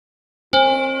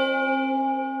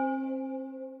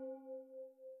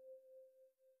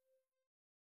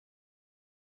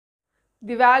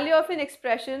The value of an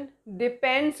expression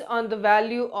depends on the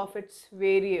value of its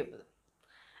variable.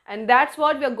 And that's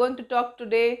what we are going to talk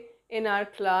today in our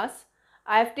class.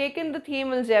 I have taken the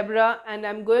theme algebra and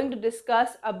I'm going to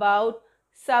discuss about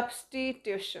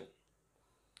substitution.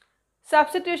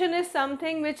 Substitution is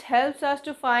something which helps us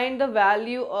to find the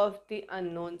value of the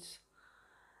unknowns.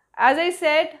 As I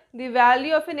said, the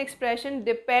value of an expression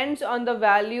depends on the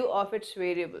value of its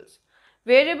variables.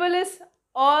 Variable is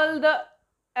all the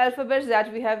alphabets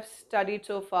that we have studied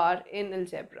so far in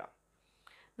algebra.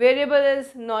 Variable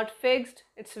is not fixed,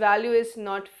 its value is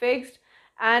not fixed,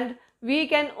 and we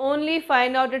can only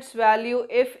find out its value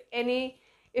if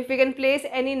we can place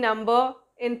any number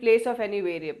in place of any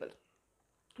variable.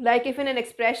 Like if in an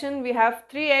expression we have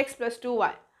 3x plus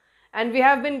 2y and we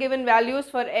have been given values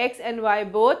for x and y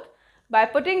both, by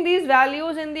putting these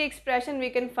values in the expression we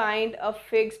can find a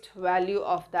fixed value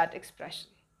of that expression.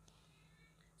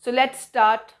 So let's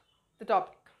start the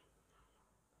topic.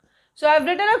 So I have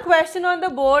written a question on the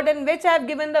board in which I have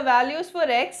given the values for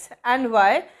x and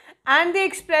y, and the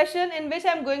expression in which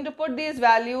I am going to put these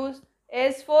values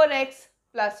is 4x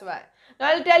plus y. Now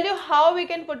I will tell you how we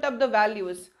can put up the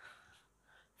values.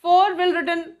 4 will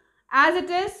written as it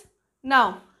is.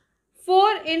 Now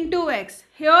 4 into x.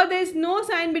 Here there is no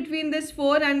sign between this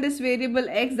 4 and this variable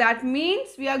x. That means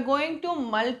we are going to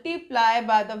multiply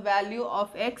by the value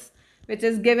of x which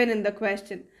is given in the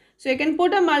question. So you can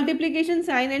put a multiplication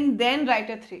sign and then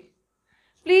write a 3.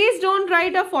 Please don't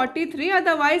write a 43,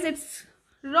 otherwise it's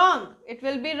wrong. It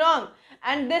will be wrong.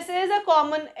 And this is a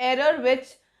common error which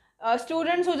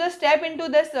students who just step into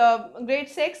this grade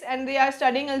 6 and they are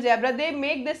studying algebra, they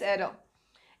make this error.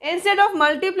 Instead of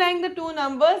multiplying the two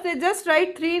numbers, they just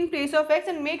write 3 in place of x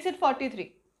and makes it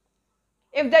 43.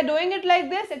 If they are doing it like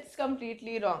this, it's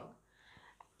completely wrong.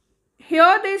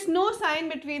 Here there is no sign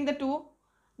between the two.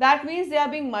 That means they are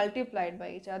being multiplied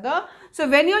by each other. So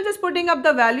when you are just putting up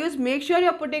the values, make sure you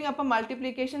are putting up a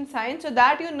multiplication sign so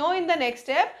that you know in the next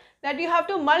step that you have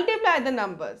to multiply the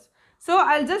numbers. So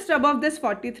I'll just rub off this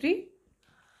 43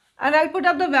 and I'll put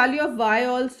up the value of y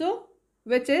also,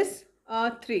 which is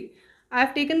 3. I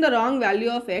have taken the wrong value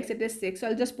of x, it is 6. So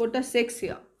I'll just put a 6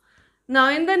 here. Now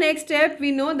in the next step,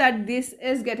 we know that this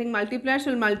is getting multiplied.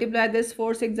 So we'll multiply this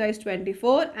 4 6 is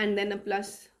 24 and then a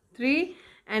plus 3.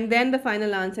 And then the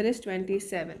final answer is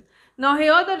 27. Now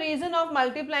here the reason of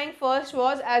multiplying first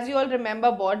was, as you all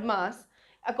remember, BODMAS.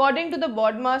 According to the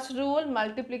BODMAS rule,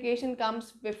 multiplication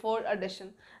comes before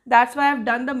addition. That's why I have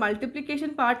done the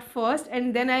multiplication part first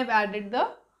and then I have added the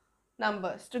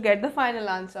numbers to get the final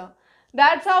answer.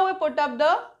 That's how we put up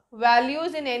the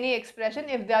values in any expression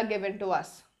if they are given to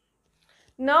us.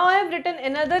 Now I have written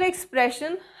another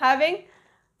expression having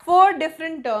 4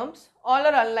 different terms, all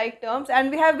are unlike terms,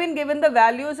 and we have been given the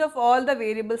values of all the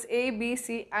variables a, b,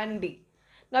 c and d.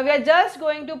 Now we are just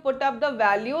going to put up the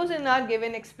values in our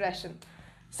given expression.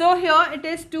 So here it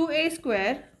is 2a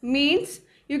square, means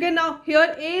you can now,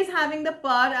 here a is having the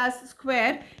power as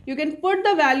square, you can put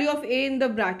the value of a in the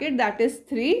bracket, that is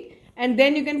 3, and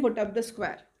then you can put up the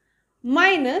square,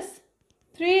 minus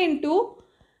 3 into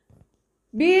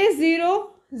b is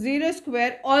 0, 0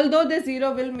 square, although the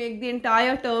 0 will make the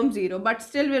entire term 0, but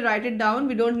still we write it down,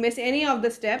 we don't miss any of the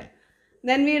step.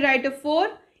 Then we write a 4,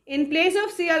 in place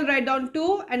of c I'll write down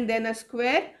 2 and then a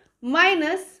square,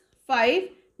 minus 5,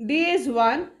 d is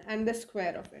 1 and the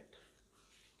square of it.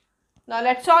 Now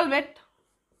let's solve it.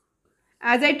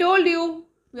 As I told you,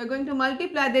 we are going to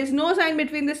multiply, there is no sign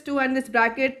between this 2 and this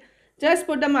bracket, just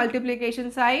put the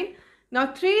multiplication sign.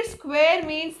 Now 3 square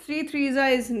means 3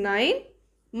 3s is 9,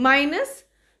 minus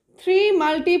 3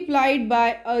 multiplied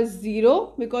by a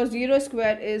 0, because 0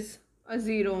 square is a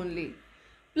 0 only,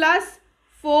 plus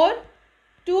 4,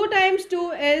 2 times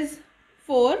 2 is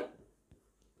 4,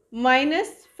 minus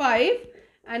 5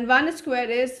 and 1 square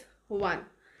is 1.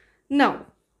 Now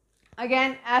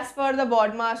again, as per the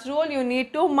BODMAS rule, you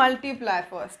need to multiply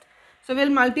first. So we'll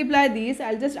multiply these.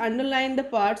 I'll just underline the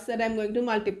parts that I'm going to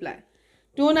multiply.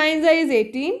 2 9s is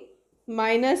 18,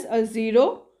 minus a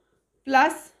 0,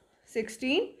 plus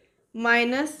 16,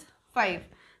 minus 5.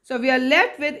 So we are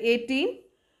left with 18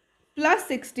 plus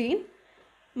 16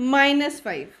 minus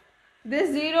 5.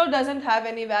 This 0 doesn't have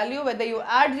any value. Whether you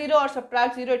add 0 or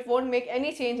subtract 0, it won't make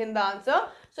any change in the answer.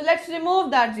 So let's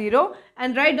remove that 0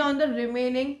 and write down the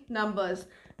remaining numbers.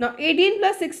 Now 18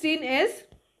 plus 16 is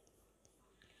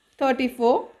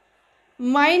 34,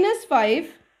 minus 5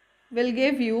 will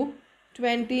give you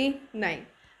 29,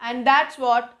 and that's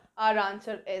what our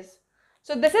answer is.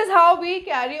 So this is how we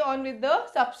carry on with the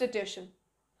substitution.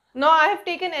 Now I have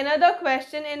taken another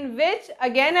question in which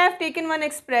again I have taken one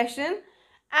expression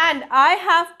and I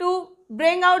have to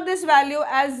bring out this value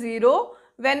as 0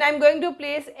 when I am going to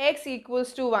place x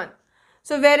equals to 1.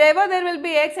 So wherever there will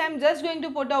be x, I am just going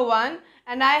to put a 1,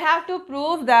 and I have to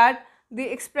prove that the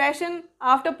expression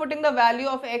after putting the value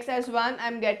of x as 1, I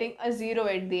am getting a 0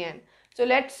 at the end. So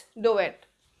let's do it.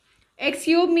 X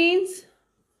cube means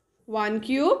 1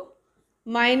 cube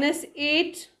minus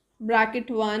 8 bracket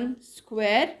 1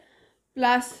 square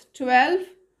plus 12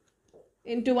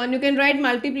 into 1. You can write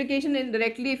multiplication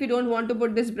indirectly if you don't want to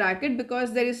put this bracket,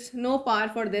 because there is no power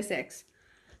for this x.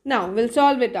 Now we'll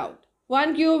solve it out.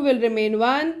 1 cube will remain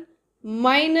 1,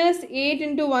 minus 8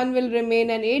 into 1 will remain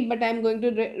an 8, but I am going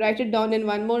to write it down in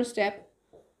one more step,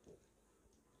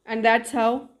 and that's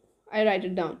how I write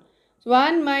it down. So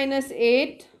 1 minus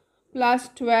 8 plus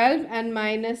 12 and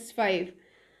minus 5.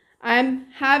 I am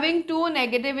having two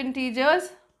negative integers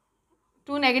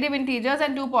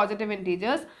and two positive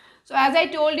integers. So as I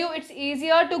told you, it's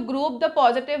easier to group the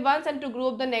positive ones and to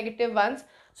group the negative ones.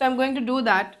 So I'm going to do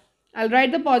that. I'll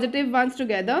write the positive ones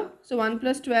together. So 1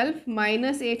 plus 12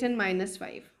 minus 8 and minus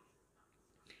 5.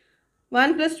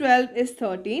 1 plus 12 is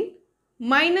 13.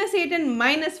 Minus 8 and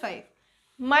minus 5.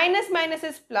 Minus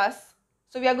is plus.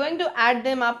 So we are going to add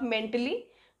them up mentally.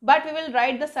 But we will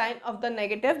write the sign of the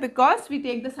negative because we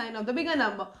take the sign of the bigger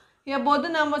number. Here both the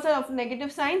numbers are of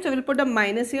negative sign. So we will put a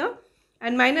minus here.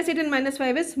 And minus 8 and minus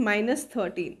 5 is minus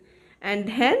 13. And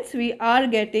hence we are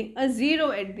getting a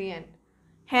 0 at the end.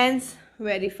 Hence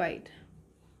verified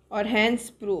or hence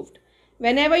proved.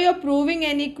 Whenever you are proving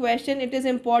any question, it is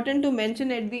important to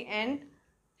mention at the end,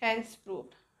 hence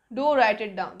proved. Do write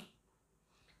it down.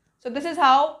 So this is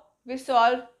how we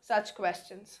solve such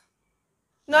questions.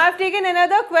 Now I have taken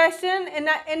another question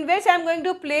in which I am going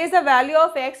to place the value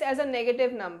of x as a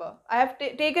negative number. I have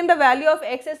taken the value of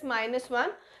x as minus 1.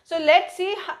 So let's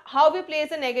see how we place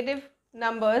the negative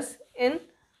numbers in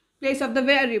place of the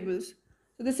variables.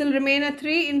 So this will remain a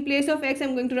 3. In place of x, I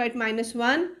am going to write minus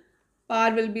 1.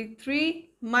 Power will be 3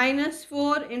 minus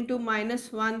 4 into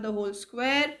minus 1 the whole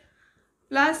square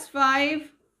plus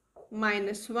 5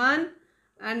 minus 1,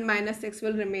 and minus 6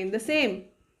 will remain the same.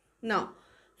 Now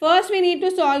first we need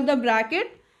to solve the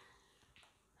bracket.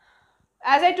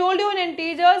 As I told you in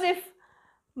integers, if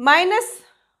minus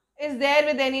is there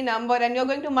with any number and you are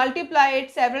going to multiply it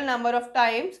several number of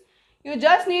times, you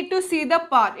just need to see the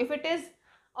power. If it is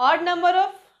odd number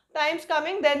of times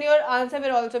coming, then your answer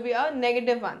will also be a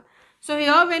negative 1. So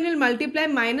here when you multiply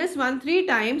minus 1 3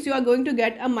 times, you are going to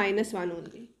get a minus 1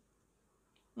 only.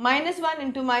 Minus 1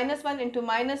 into minus 1 into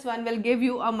minus 1 will give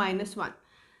you a minus 1.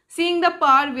 Seeing the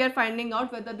power, we are finding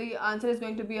out whether the answer is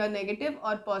going to be a negative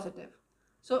or positive.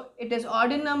 So it is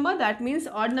odd in number, that means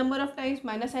odd number of times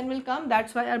minus sign will come.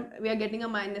 That's why we are getting a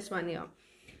minus 1 here.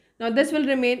 Now this will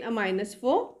remain a minus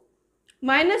 4.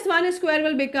 Minus 1 square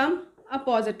will become a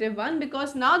positive 1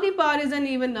 because now the power is an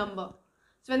even number.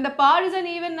 So when the power is an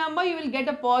even number, you will get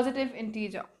a positive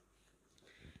integer.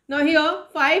 Now here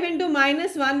 5 into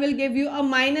minus 1 will give you a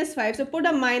minus 5. So put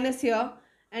a minus here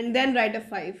and then write a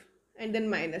 5 and then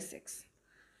minus 6.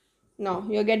 Now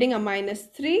you are getting a minus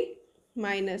 3,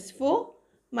 minus 4,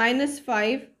 minus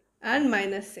 5 and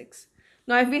minus 6.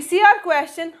 Now if we see our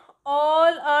question,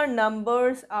 all our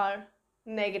numbers are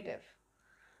negative.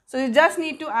 So you just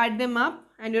need to add them up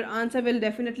and your answer will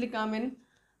definitely come in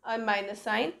a minus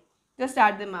sign. Just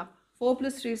add them up. 4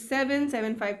 plus 3 is 7,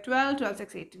 7, 5, 12, 12,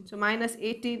 6, 18. So minus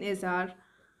 18 is our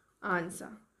answer.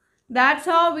 That's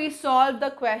how we solve the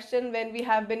question when we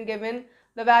have been given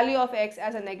the value of x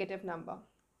as a negative number.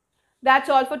 That's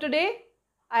all for today.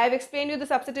 I have explained you the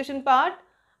substitution part.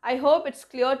 I hope it's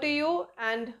clear to you,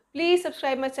 and please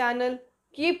subscribe my channel.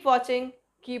 Keep watching,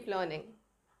 keep learning.